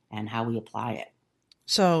and how we apply it.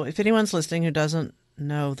 So if anyone's listening who doesn't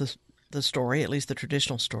know the story, at least the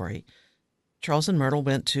traditional story, Charles and Myrtle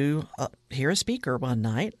went to hear a speaker one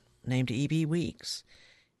night named E.B. Weeks.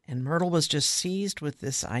 And Myrtle was just seized with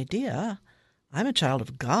this idea, I'm a child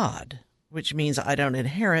of God, which means I don't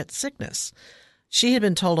inherit sickness. She had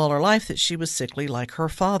been told all her life that she was sickly like her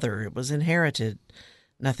father. It was inherited.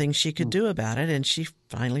 Nothing she could do about it, and she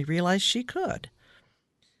finally realized she could.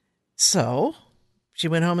 So she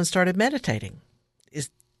went home and started meditating. Is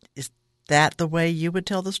that the way you would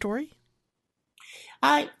tell the story?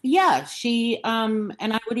 Yeah, she, and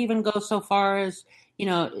I would even go so far as,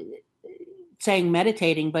 saying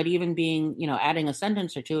meditating, but even being, adding a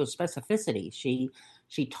sentence or two of specificity.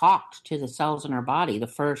 She talked to the cells in her body. The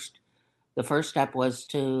first step was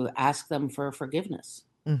to ask them for forgiveness.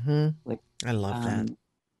 Mm-hmm. Which, I love that.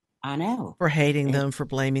 I know. For hating them, for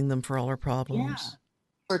blaming them for all her problems. Yeah.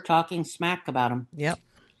 For talking smack about them. Yep.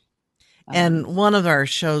 And one of our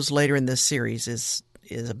shows later in this series is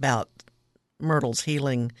about Myrtle's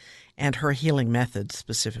healing and her healing methods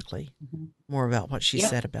specifically. Mm-hmm. More about what she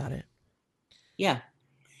said about it. Yeah.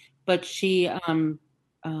 But she, and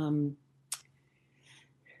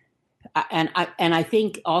I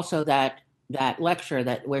think also that lecture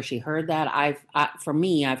where she heard that, for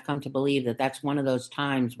me, I've come to believe that that's one of those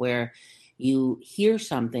times where you hear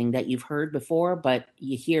something that you've heard before, but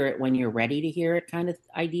you hear it when you're ready to hear it kind of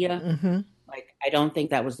idea. Mm-hmm. Like, I don't think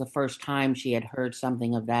that was the first time she had heard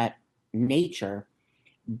something of that nature,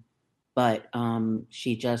 but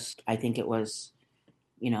she just, I think it was,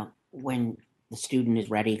 when the student is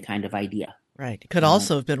ready kind of idea. Right. It could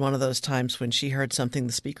also have been one of those times when she heard something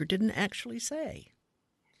the speaker didn't actually say.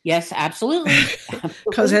 Yes, absolutely.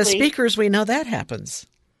 Because as speakers, we know that happens.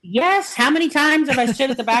 Yes. How many times have I stood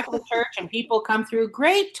at the back of the church and people come through,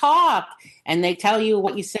 great talk, and they tell you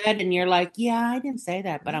what you said, and you're like, yeah, I didn't say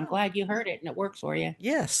that, but I'm glad you heard it and it works for you.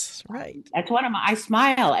 Yes, right. That's I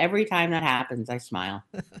smile every time that happens. I smile.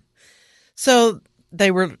 So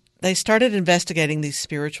they started investigating these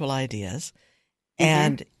spiritual ideas,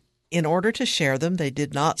 and in order to share them, they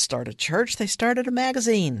did not start a church. They started a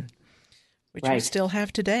magazine, which we still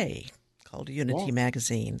have today, called Unity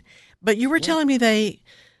Magazine. But you were telling me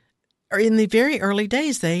in the very early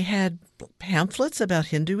days, they had pamphlets about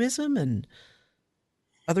Hinduism and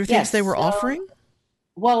other things they were offering?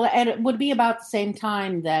 Well, and it would be about the same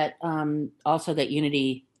time that also that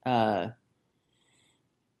Unity, what's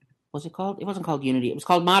it called? It wasn't called Unity. It was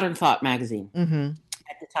called Modern Thought Magazine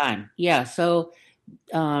at the time. Yeah, so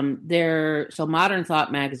so Modern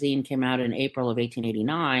Thought Magazine came out in April of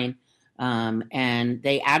 1889, and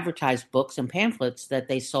they advertised books and pamphlets that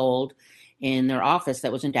they sold in their office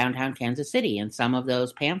that was in downtown Kansas City. And some of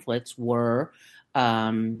those pamphlets were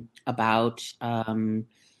about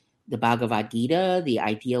the Bhagavad Gita, the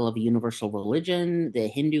ideal of a universal religion, the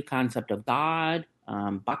Hindu concept of God,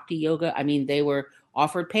 Bhakti Yoga. I mean, they were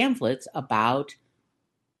offered pamphlets about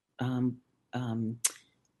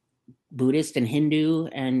Buddhist and Hindu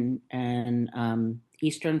and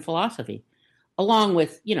Eastern philosophy, along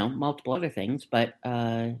with, multiple other things. But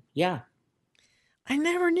yeah. I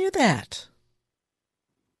never knew that.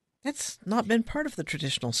 That's not been part of the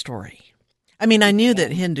traditional story. I mean, I knew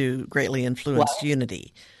that Hindu greatly influenced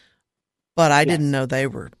Unity, but I didn't know they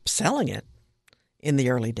were selling it in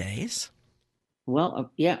the early days.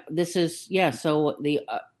 Well, this is, so the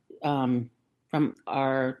from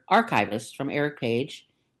our archivist, from Eric Page,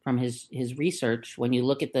 from his research, when you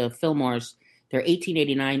look at the Fillmore's, their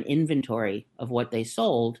 1889 inventory of what they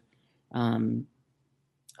sold from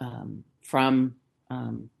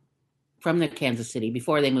the Kansas City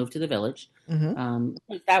before they moved to the Village,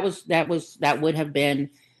 that would have been,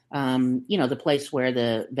 the place where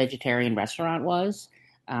the vegetarian restaurant was.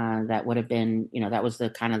 That would have been, that was the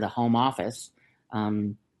kind of the home office.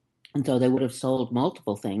 And so they would have sold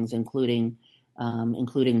multiple things, including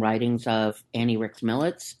writings of Annie Ricks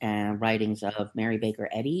Millets and writings of Mary Baker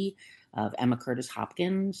Eddy, of Emma Curtis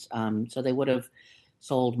Hopkins. So they would have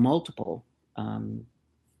sold multiple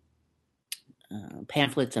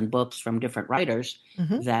pamphlets and books from different writers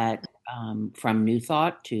that from New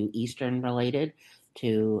Thought to Eastern related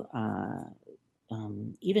to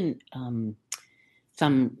even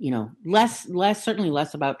some, certainly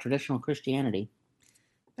less about traditional Christianity.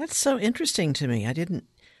 That's so interesting to me.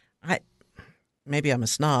 Maybe I'm a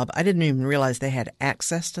snob. I didn't even realize they had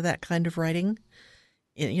access to that kind of writing,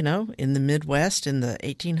 in the Midwest in the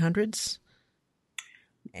 1800s.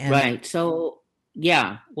 Right. So,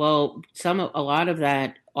 yeah, well, a lot of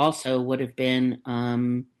that also would have been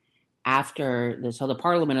so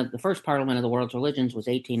the first Parliament of the World's Religions was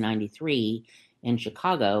 1893 in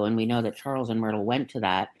Chicago, and we know that Charles and Myrtle went to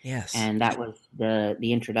that. Yes. And that was the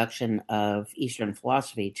introduction of Eastern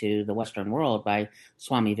philosophy to the Western world by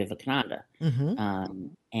Swami Vivekananda.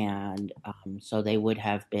 So they would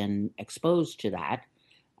have been exposed to that.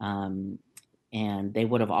 And they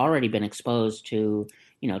would have already been exposed to,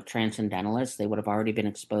 transcendentalists. They would have already been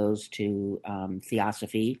exposed to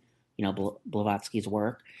theosophy, Blavatsky's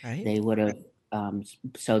work. Right. They would have,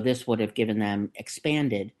 so this would have given them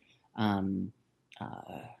expanded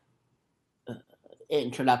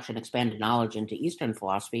expanded knowledge into Eastern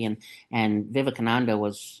philosophy, and Vivekananda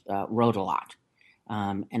wrote a lot.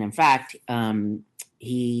 And in fact,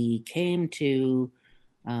 he came to,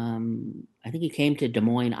 I think he came to Des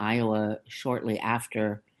Moines, Iowa, shortly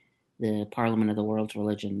after the Parliament of the World's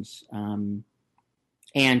Religions.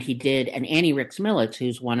 And he did, and Annie Ricks Militz,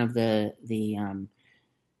 who's one of the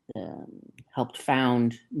helped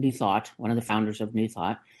found New Thought, one of the founders of New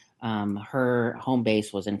Thought. Her home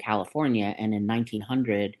base was in California, and in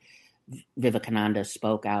 1900, Vivekananda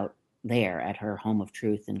spoke out there at her home of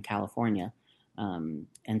truth in California. And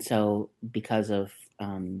so because of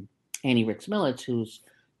Annie Ricks Militz, who's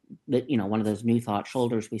one of those New Thought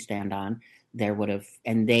shoulders we stand on,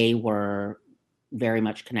 they were very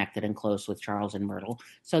much connected and close with Charles and Myrtle.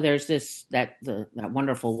 So there's that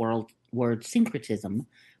wonderful word syncretism,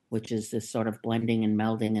 which is this sort of blending and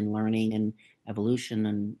melding and learning and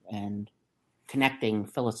evolution and connecting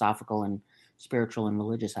philosophical and spiritual and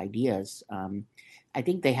religious ideas. I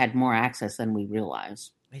think they had more access than we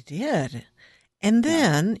realize. They did. And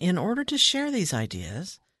then, in order to share these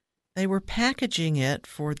ideas, they were packaging it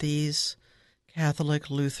for these Catholic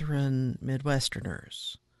Lutheran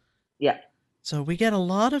Midwesterners. Yeah. So we get a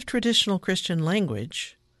lot of traditional Christian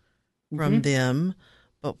language from them,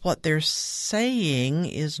 but what they're saying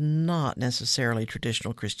is not necessarily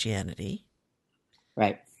traditional Christianity.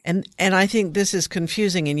 Right. And I think this is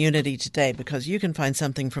confusing in Unity today, because you can find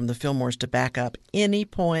something from the Fillmores to back up any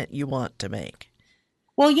point you want to make.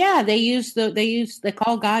 Well, yeah, they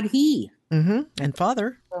call God He. And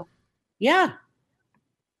Father. Yeah.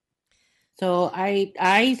 So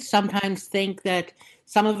I sometimes think that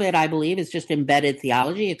some of it, I believe, is just embedded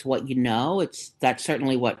theology. It's what you know. That's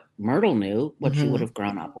certainly what Myrtle knew, what she would have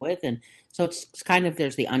grown up with. And so it's kind of,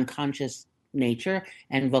 there's the unconscious nature,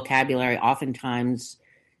 and vocabulary oftentimes,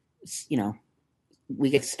 we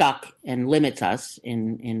get stuck and limits us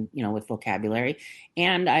in with vocabulary.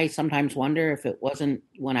 And I sometimes wonder if it wasn't,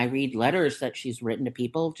 when I read letters that she's written to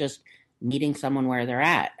people, just meeting someone where they're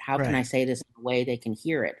at. How can I say this in a way they can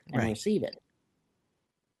hear it and receive it?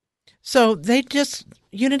 So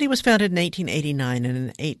Unity was founded in 1889, and in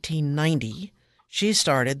 1890, she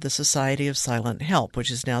started the Society of Silent Help,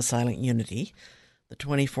 which is now Silent Unity, the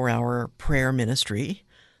 24-hour prayer ministry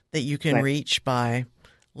that you can reach by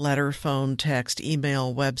letter, phone, text,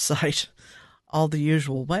 email, website, all the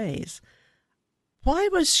usual ways. Why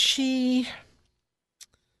was she,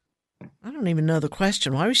 I don't even know the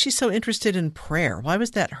question, why was she so interested in prayer? Why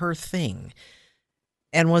was that her thing?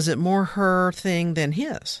 And was it more her thing than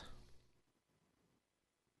his?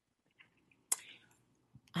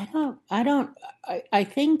 I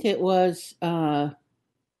think it was, I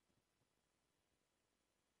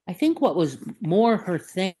think what was more her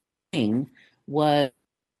thing was,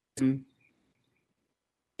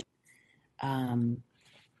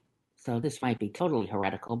 so this might be totally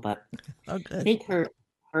heretical, but I think her,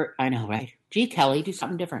 I know, right? Gee, Kelly, do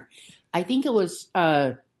something different. I think it was,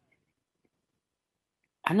 I'm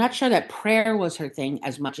not sure that prayer was her thing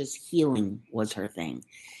as much as healing was her thing.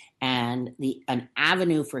 And an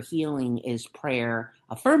avenue for healing is prayer,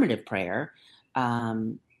 affirmative prayer,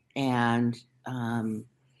 and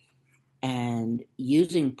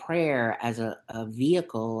using prayer as a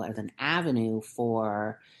vehicle, as an avenue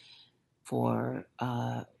for that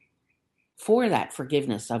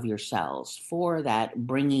forgiveness of yourselves, for that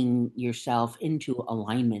bringing yourself into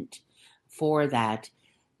alignment, for that,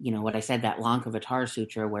 what I said, that Lankavatara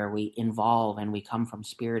Sutra, where we involve and we come from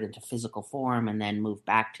spirit into physical form and then move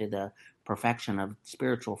back to the perfection of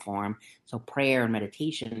spiritual form. So prayer and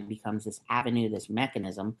meditation becomes this avenue, this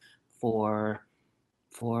mechanism for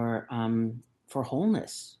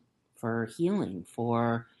wholeness, for healing,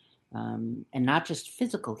 and not just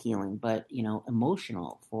physical healing, but,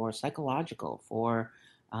 emotional, for psychological, for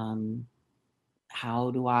how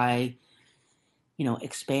do I,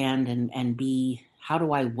 expand and be, how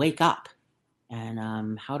do I wake up?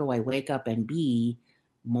 And how do I wake up and be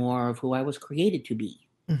more of who I was created to be?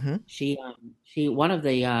 She one of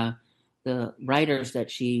the the writers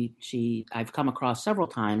that I've come across several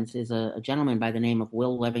times is a gentleman by the name of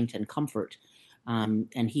Will Levington Comfort,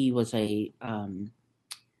 and he was he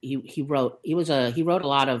wrote a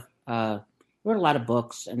lot of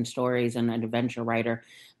books and stories, and an adventure writer.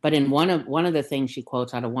 But in one of the things she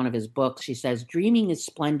quotes out of one of his books, she says, "Dreaming is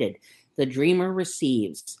splendid. The dreamer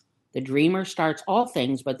receives. The dreamer starts all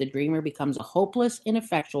things, but the dreamer becomes a hopeless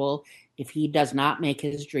ineffectual if he does not make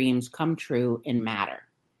his dreams come true in matter.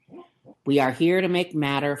 We are here to make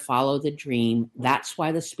matter follow the dream. That's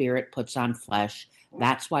why the spirit puts on flesh.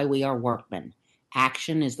 That's why we are workmen.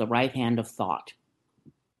 Action is the right hand of thought."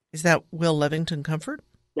 Is that Will Levington Comfort?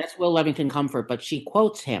 That's Will Levington Comfort, but she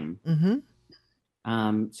quotes him.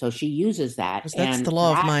 Mm-hmm. So she uses that. Because that's the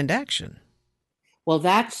law of mind action. Well,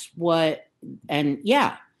 that's what, and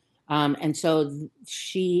yeah. And so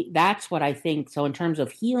that's what I think. So in terms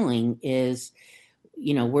of healing is,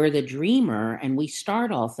 we're the dreamer and we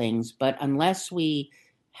start all things, but unless we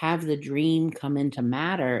have the dream come into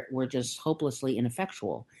matter, we're just hopelessly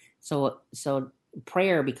ineffectual. So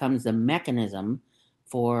prayer becomes the mechanism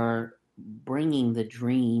for bringing the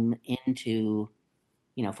dream into,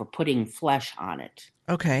 for putting flesh on it.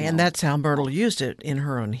 Okay. And that's how Myrtle used it in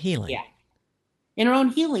her own healing. Yeah. In her own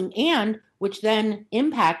healing, and which then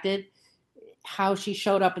impacted how she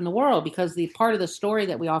showed up in the world, because the part of the story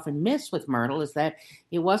that we often miss with Myrtle is that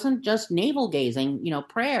it wasn't just navel gazing,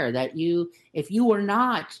 prayer, that if you were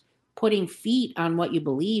not putting feet on what you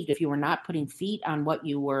believed, if you were not putting feet on what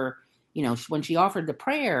you were, when she offered the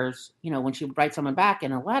prayers, when she would write someone back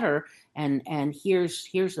in a letter and here's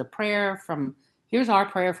the prayer here's our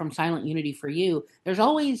prayer from Silent Unity for you. There's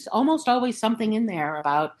almost always something in there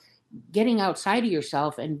about getting outside of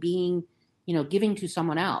yourself and being, giving to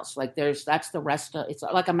someone else. Like that's the rest of, it's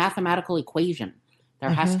like a mathematical equation. There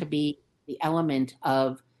has to be the element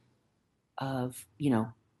of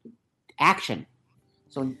action.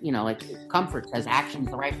 So, like Comfort says, action's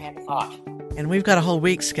the right hand of thought. And we've got a whole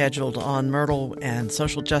week scheduled on Myrtle and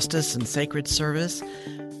social justice and sacred service.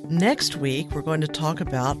 Next week, we're going to talk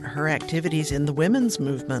about her activities in the women's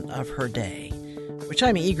movement of her day, which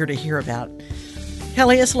I'm eager to hear about.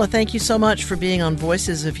 Kelly Isola, thank you so much for being on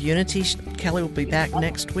Voices of Unity. Kelly will be back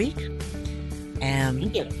next week,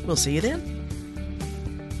 and we'll see you then.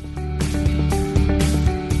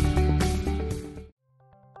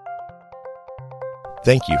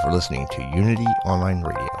 Thank you for listening to Unity Online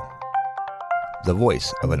Radio, the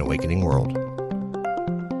voice of an awakening world.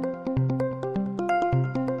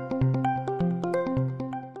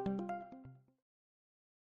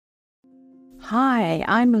 Hi,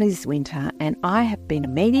 I'm Liz Winter, and I have been a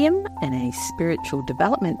medium and a spiritual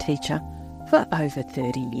development teacher for over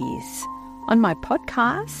 30 years. On my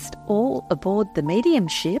podcast, All Aboard the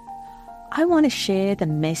Mediumship, I want to share the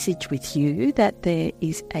message with you that there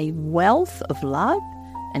is a wealth of love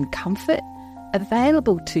and comfort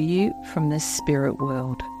available to you from the spirit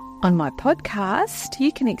world. On my podcast,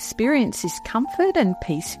 you can experience this comfort and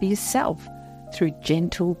peace for yourself through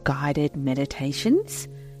gentle guided meditations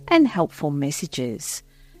and helpful messages.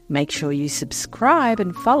 Make sure you subscribe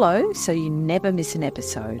and follow so you never miss an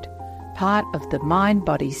episode. Part of the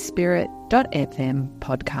mindbodyspirit.fm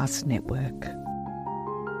podcast network.